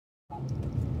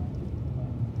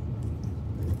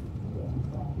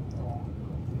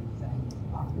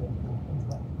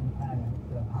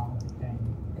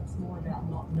It's more about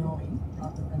not knowing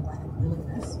rather than lack of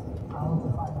willingness.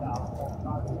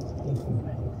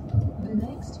 The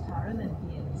next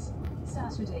Paralympians,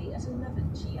 Saturday at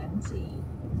 11 GMT.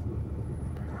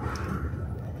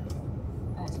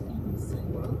 At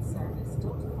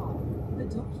bbcworldservice.com, the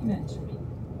documentary.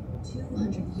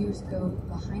 200 years ago,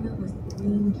 Lahaina was the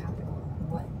green capital of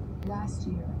Hawaii. Last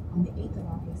year, on the 8th of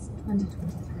August,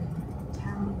 2023, the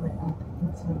town lit up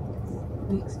in flames.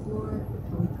 We explore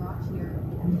how we got here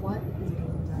and what is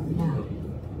being done now.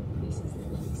 This is the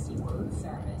BBC World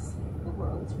Service, the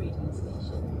world's radio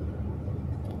station.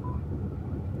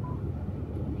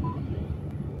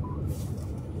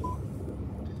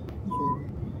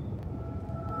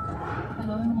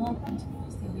 Hello and welcome to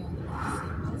the studio on the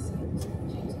BBC World Service with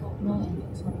James Bucknell and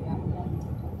Victoria London.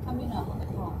 Coming up on the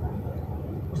program.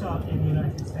 Start in the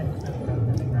United States at the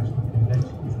National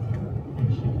Convention in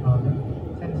Chicago.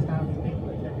 10,000 people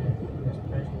attended US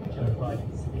President Joe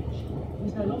Biden's speech.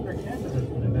 He's no longer a candidate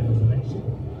for November's election,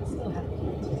 but still had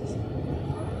plenty to say.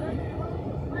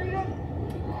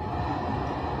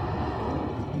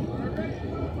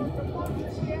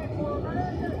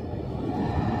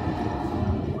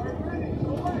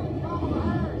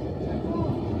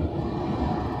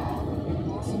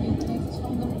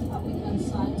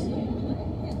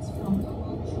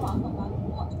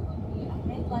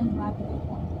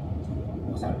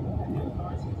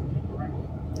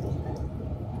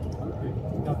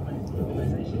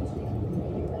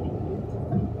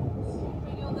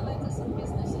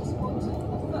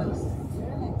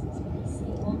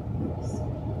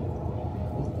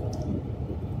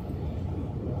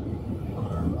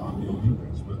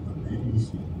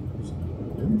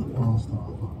 In the past half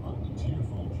hour, the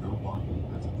tearful Joe Biden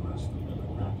has addressed the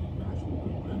Democratic National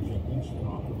Convention in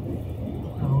Chicago. The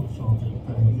crowd shouted,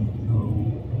 "Thank you, Joe,"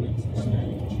 with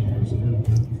sustained cheers and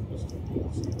virtuous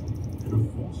applause. In a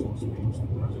forceful speech, the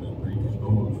president rated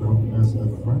Donald Trump as a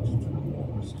threat to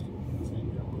democracy,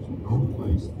 saying there was no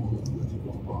place for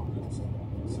political violence.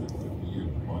 He said that he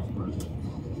and Vice President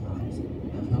Kamala Harris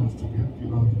had helped to get the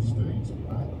United States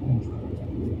back on track.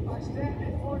 I stand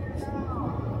before you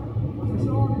now. With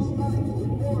all this money to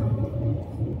support,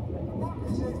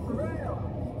 democracy has prevailed.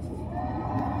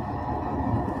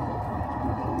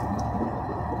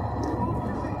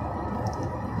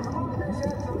 Democracy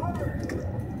has delivered.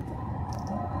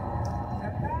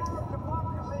 And now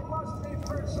democracy must be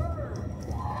preserved.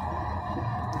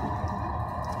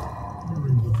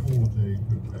 During the four-day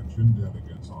convention,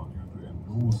 delegates argued to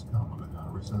endorse Kamala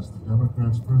Harris as the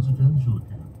Democrats' presidential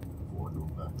candidate for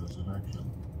November's election.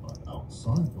 But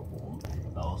outside the hall,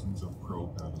 thousands of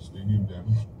pro-Palestinian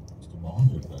demonstrators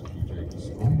demanded that she take a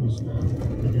stronger stand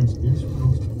against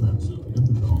Israel's offensive in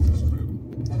the Gaza Strip.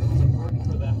 It's important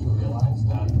for them to realize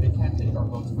that they can't take our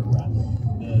votes for granted.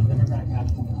 The Democratic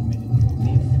National Committee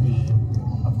needs to be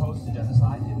opposed to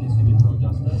genocide. It needs to be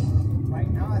pro-justice. Right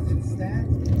now, as it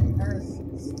stands, Harris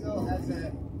still has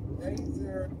a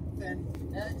razor-thin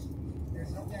edge.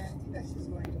 There's no guarantee that she's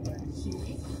going to win. She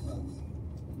needs the votes.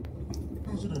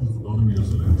 President Volodymyr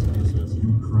Zelensky says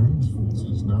Ukraine's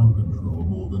forces now control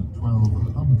more than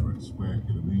 1,200 square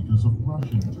kilometers of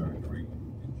Russian territory,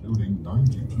 including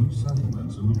 92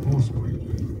 settlements in the Kursk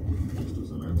region. Mr.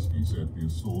 Zelensky said the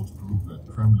assault proved that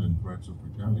Kremlin threats of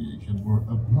retaliation were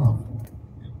a bluff.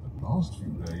 In the last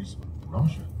few days,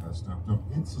 Russia has stepped up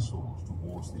its assault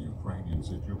towards the Ukrainian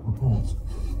city of Pokrovsk.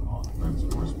 Our defense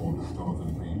correspondent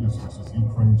Jonathan Bean assesses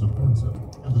Ukraine's offensive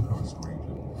in the Kursk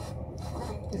region.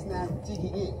 Ukraine is now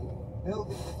digging in,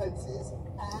 building defences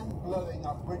and blowing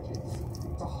up bridges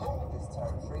to hold this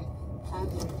territory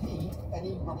and impede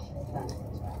any Russian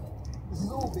counterattack. This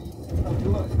has all been a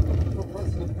blow for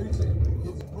President Putin.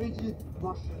 His rigid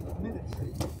Russian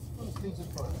military couldn't beat a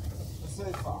foe, but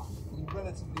so far been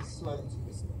relatively slow to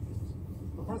respond.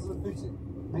 But President Putin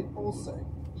may also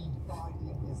be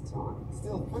biding his time,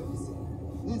 still focusing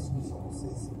his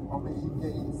resources on making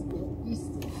gains in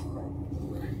eastern Ukraine.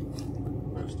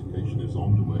 Investigation is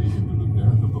on the way into the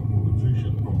death of a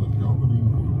politician from the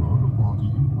governing Colorado Party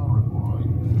in Paraguay.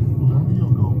 Vladimir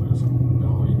Gomez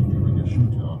died during a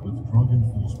shootout with drug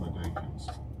enforcement agents.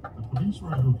 The police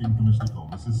were looking for Mr.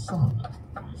 Gomez's son,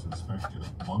 who is suspected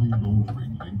of money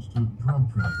laundering linked to drug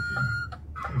trafficking.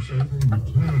 They say they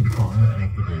returned fire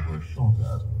after they were shot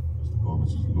at. Mr.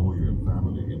 Gomez's lawyer and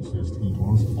family insist he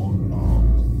was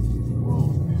unarmed.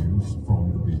 World News from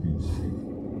the BBC.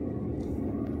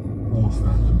 Reports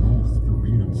that the North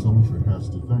Korean soldier has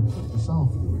defected to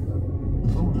South Korea. The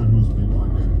soldier, who's been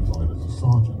identified as a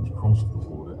sergeant, crossed the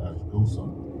border at Gosan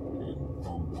in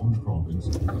Gyeonggi one province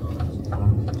has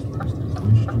apparently expressed his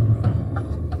wish to defend.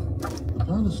 The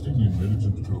Palestinian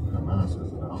militant group Hamas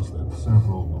has announced that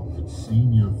several of its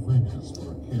senior figures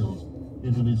were killed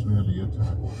in an Israeli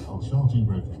attack on Al-Shati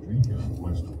refugee camp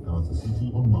west of Gaza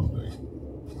City on Monday.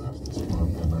 Hamas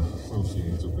described them as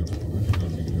associates of its political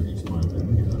leader Ismail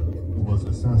Haniyeh, who was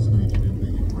assassinated in the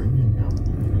Ukrainian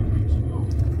capital 3 weeks ago.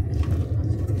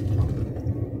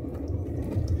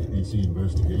 BBC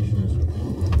investigation has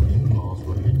revealed that Myanmar's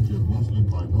Rohingya Muslim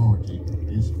minority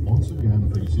is once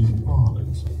again facing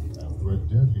violence after a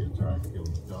deadly attack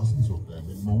killed dozens of them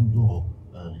in Mongdor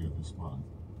earlier this month.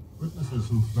 Witnesses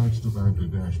who fled to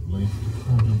Bangladesh blamed the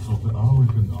presence of the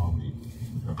Arakan army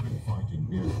who have been fighting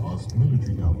Myanmar's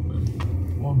military government.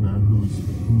 One man whose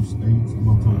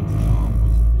 8-month-old child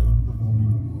was killed in the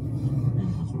bombing.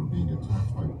 Rohingyas were being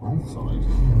attacked by both sides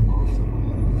of Myanmar.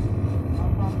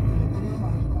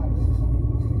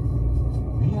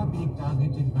 We are being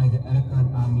targeted by the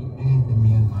Arakan army and the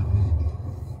Myanmar military.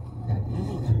 That is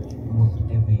almost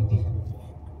every day.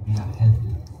 We are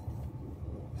helping.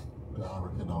 The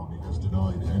Arakan army has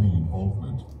denied any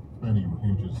involvement. Many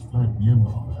Rohingyas fled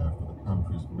Myanmar after the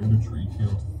country's military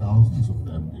killed thousands of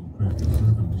them in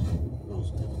 2017. Those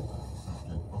killed are the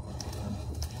subject of a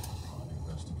trial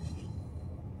investigation.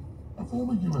 A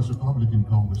former U.S. Republican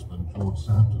Congressman George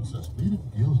Santos has pleaded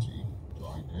guilty to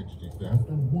identity theft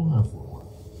and wire fraud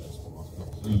as part of a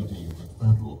plea deal with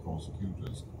federal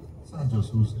prosecutors. Santos,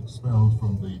 who was expelled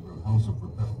from the House of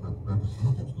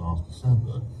Representatives last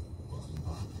December, was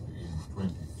indicted in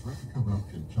 23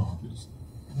 corruption charges.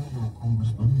 The New York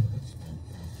congressman had spent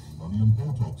money on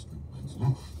Botox treatments,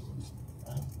 local goods,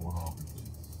 and pornography.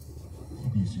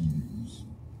 BBC News.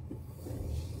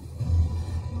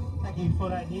 Thank you for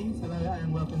that news. Hello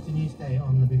and welcome to Newsday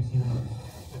on the BBC News.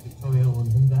 Victoria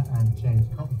Wanda and James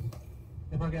Cotton. In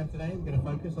the programme today, we're going to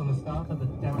focus on the start of the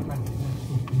Democratic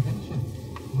National Convention,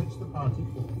 in which the party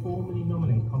will formally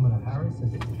nominate Kamala Harris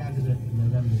as its candidate in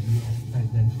November's US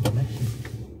presidential election.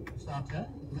 To start her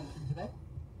election today,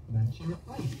 she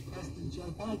replaced President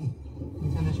Joe Biden. We can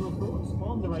tell us your thoughts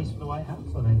on the race for the White House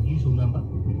on our usual number,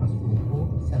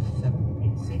 +44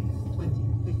 7786 20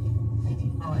 50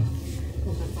 85.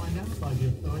 Also find out why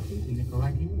the authorities in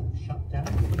Nicaragua have shut down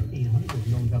 1,500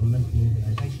 non-governmental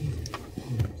organisations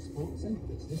in sports and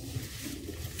business.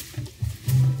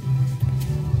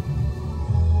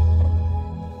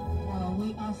 Well,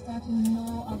 we are starting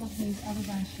no other place other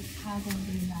than Chicago in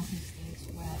the United States,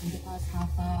 where in the past half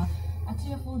hour, a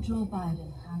tearful Joe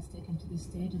Biden has taken to the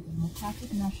stage of the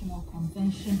Democratic National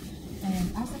Convention,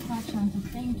 and as the crowd chanted,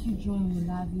 "Thank you, Joe, we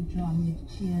love you, Joe," amid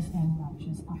cheers and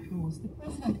rapturous applause. The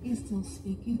president is still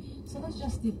speaking, so let's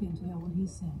just dip into hear what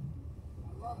he's saying. I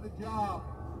love the job,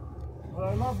 but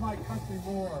I love my country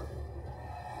more.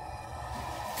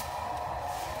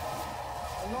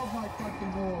 I love my country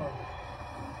more.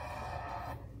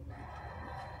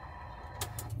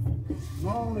 And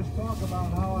all this talk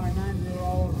about how I'm angry at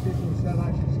all those people who said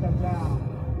I should step down.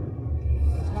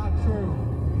 It's not true.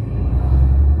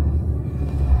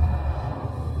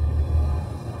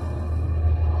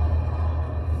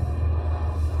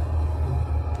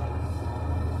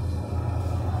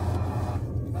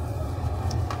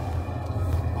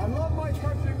 I love my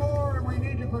country more, and we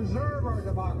need to preserve our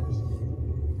democracy.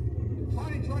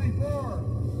 2024,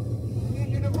 we need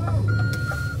you to vote.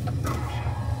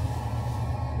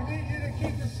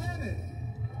 Keep the Senate.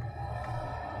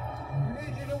 We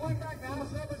need you to win back the House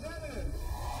of Representatives.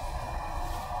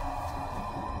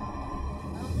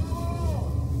 And above all,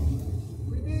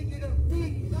 we need you to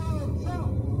beat Donald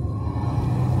Trump.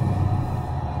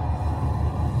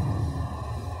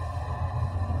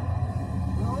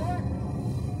 Now elect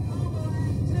Kamala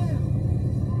and Tim,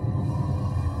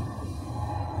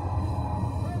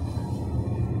 President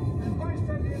and Vice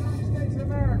President of the United States of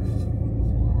America.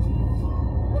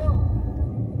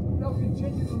 They'll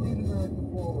continue to lead America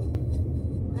forward,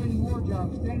 creating more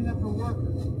jobs, standing up for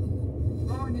workers,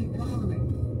 growing the economy,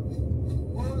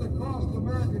 lowering the cost of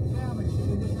American families so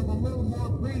they just have a little more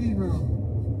breathing room.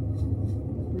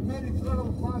 We've made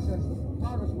incredible progress.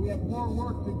 We have more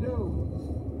work to do.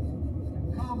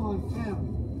 And Kamala and Tim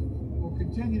will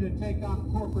continue to take on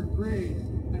corporate greed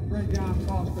and bring down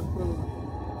cost of food.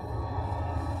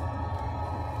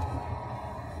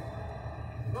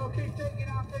 We'll keep taking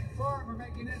out Big Pharma,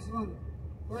 making insulin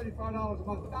 $35 a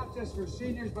month, not just for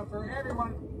seniors, but for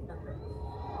everyone.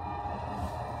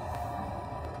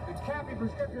 And capping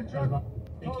prescription drugs.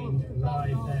 Speaking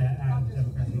live there at the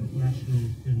Democratic National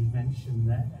Convention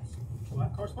there. Well,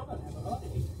 that correspondent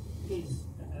is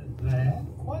there.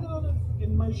 Quite a lot of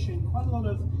emotion, quite a lot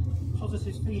of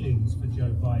positive feelings for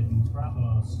Joe Biden throughout the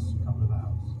last couple of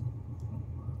hours.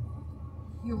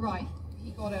 you're right.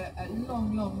 He got a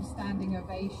long standing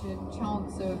ovation,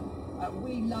 chants of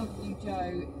 "We love you,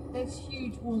 Joe." There's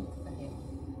huge warmth for him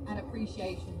and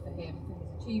appreciation for him, for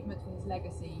his achievements, for his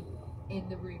legacy in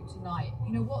the room tonight.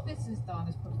 You know, what this has done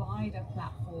is provide a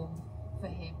platform for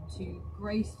him to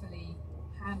gracefully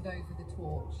hand over the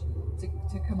torch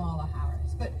to Kamala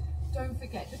Harris. But don't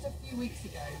forget, just a few weeks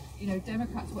ago, you know,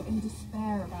 Democrats were in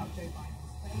despair about Joe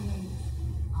Biden's failings,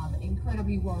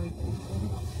 incredibly worried that he was going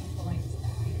to fight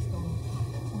against Donald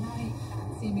Trump. Tonight,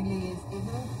 that seemingly is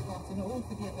all forgotten, all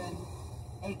forgiven.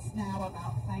 It's now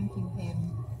about thanking him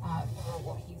for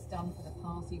what he's done for the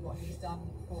party, what he's done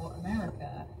for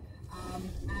America,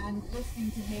 and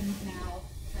listening to him now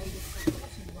play this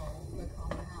supporting role for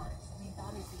Kamala Harris. I mean,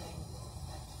 that is the aim of this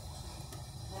convention,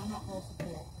 to run up more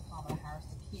support for Kamala Harris,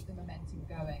 to keep the momentum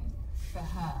going for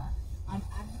her. And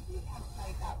he has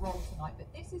played that role tonight, but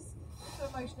this is so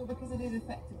emotional because it is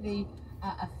effectively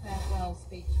a farewell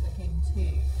speech for him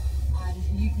too. And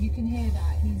you can hear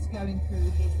that he's going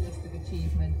through his list of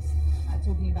achievements,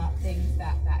 talking about things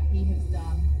that he has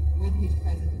done with his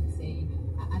presidency,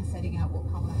 and setting out what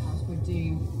Kamala Harris would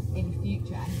do in the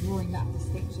future, and drawing that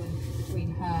distinction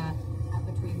between her and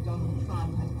between Donald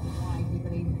Trump, and why he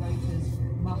believes voters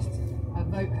must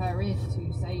vote her in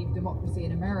to save democracy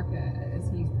in America, as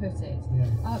he's put it.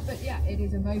 Yeah. But yeah, it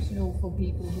is emotional for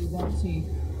people who want to,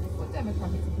 for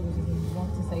Democratic supporters who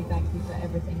want to say thank you for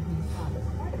everything he's done.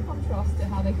 It's quite a contrast to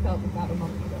how they felt about a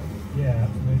month ago. Yeah,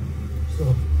 absolutely.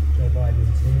 Sort of Joe Biden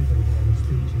in tears and his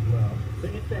speech as well. So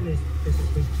if then there's a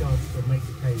big chance to make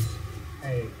the case,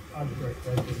 hey, I'm a great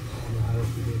president, Kamala Harris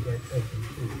will be a great president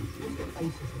too. What's the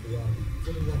basis of the argument?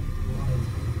 What are the lines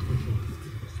pushing?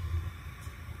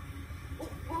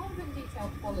 Rather than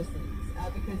detailed policies,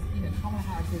 because you know Kamala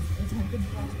Harris has had good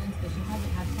thrust into this. She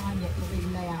hasn't had time yet to really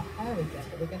lay out her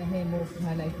agenda. We're going to hear more from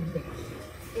her later in the week.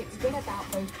 It's been about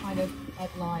those kind of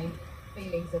headline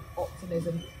feelings of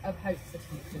optimism, of hope for the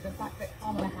future. The fact that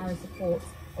Kamala Harris supports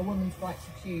a woman's right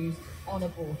to choose on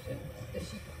abortion, that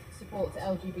she supports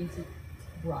LGBT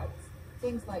rights,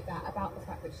 things like that, about the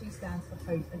fact that she stands for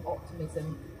hope and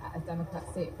optimism as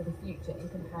Democrats see it for the future, in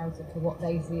comparison to what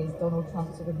they see as Donald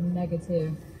Trump's sort of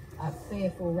negative,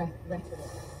 fearful rhetoric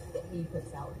that he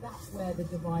puts out. That's where the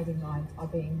dividing lines are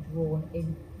being drawn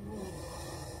in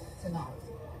tonight.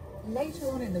 Later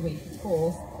on in the week, of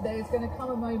course, there's going to come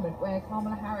a moment where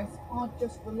Kamala Harris can't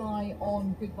just rely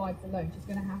on good vibes alone. She's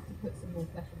going to have to put some more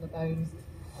flesh on the bones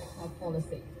with her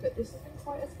policies. But this has been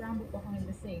quite a scramble behind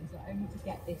the scenes, not only to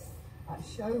get this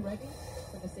show ready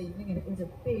for this evening, and it is a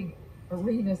big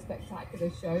arena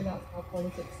spectacular show. That's how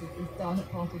politics is done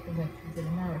at party conventions in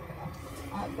America.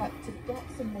 But to get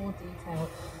some more detail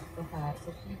for her,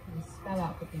 so she can spell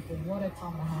out for people what a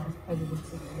Kamala Harris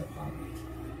presidency will look like.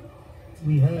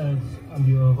 We heard under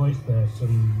your voice there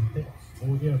some bits of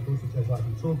audio, of course, it says like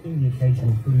you talking, the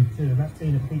occasional food too, and that's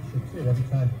been a feature too. Every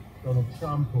time Donald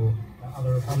Trump or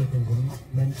other Republicans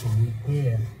are mentioned, we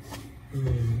hear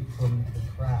booing from the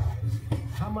crowd.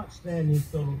 How much then is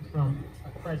Donald Trump a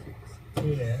presence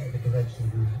here at the convention,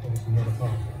 who's obviously not a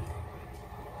part of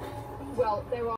it? Well, there are